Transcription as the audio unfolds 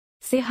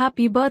say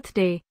happy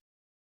birthday.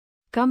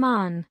 Come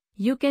on,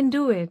 you can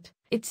do it.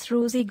 It's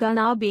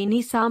Ruzigana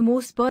Benit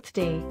Samue's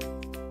birthday.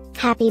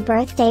 Happy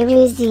birthday,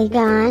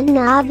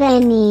 Ruzigana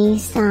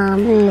Benit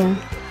Samue.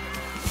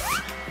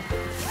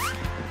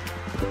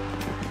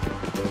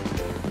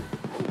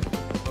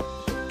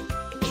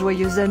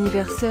 Joyeux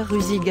anniversaire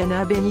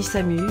Ruzigana Benit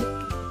Samue.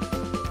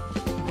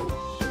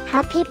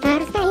 Happy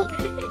birthday,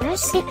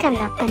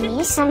 Ruzigana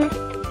Benit Samue.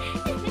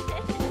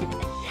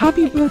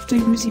 Happy birthday,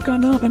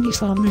 Ruzigana Benit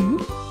Samue.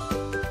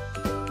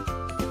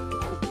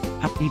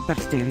 Happy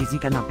birthday,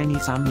 Ruzigana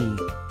Benit Samue.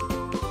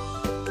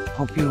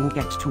 Hope you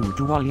get to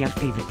do all your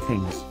favorite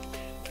things.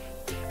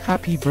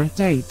 Happy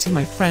birthday to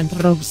my friend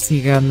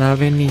Ruzigana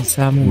Benit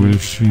Samue.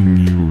 Wishing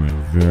you a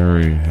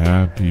very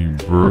happy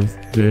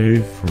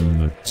birthday from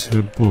the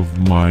tip of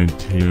my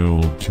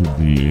tail to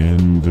the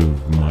end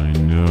of my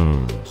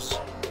nose.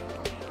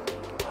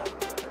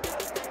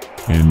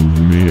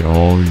 And may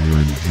all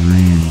your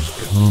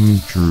dreams come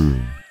true.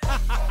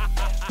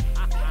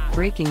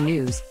 Breaking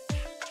news.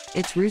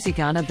 It's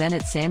Ruzigana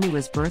Benit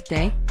Samue's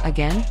birthday,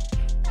 again?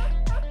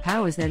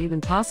 How is that even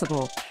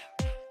possible?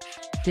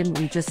 Didn't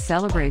we just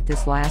celebrate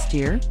this last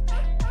year?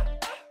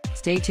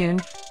 Stay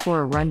tuned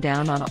for a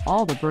rundown on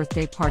all the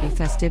birthday party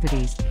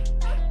festivities.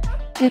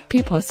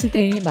 Happy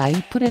birthday, my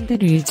friend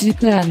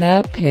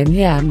Ruzigana Benit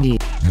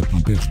Samue.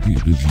 Happy birthday,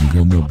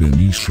 Ruzigana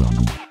Benit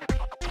Samue.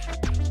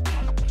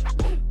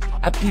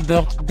 Happy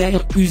birthday,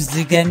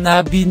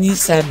 Ruzigana Benit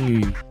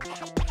Samue.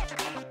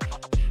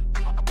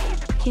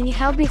 Can you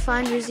help me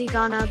find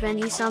Ruzigana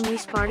Benit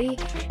Samue's party?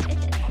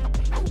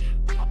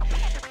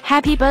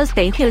 Happy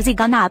birthday,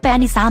 Ruzigana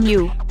Benit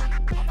Samue.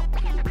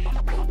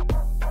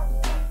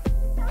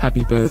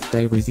 Happy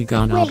birthday,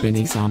 Ruzigana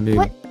Benit Samue.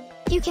 What?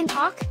 You can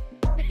talk?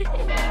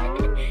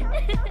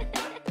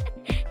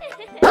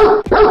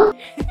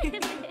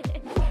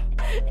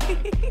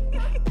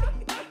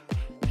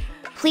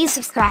 Please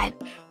subscribe,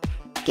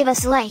 give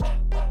us a like,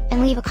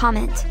 and leave a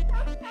comment.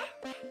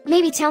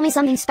 Maybe tell me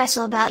something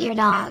special about your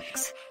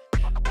dogs.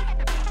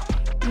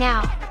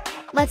 Now,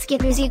 let's get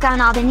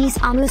Ruzigana Benit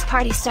Samue's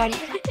party started.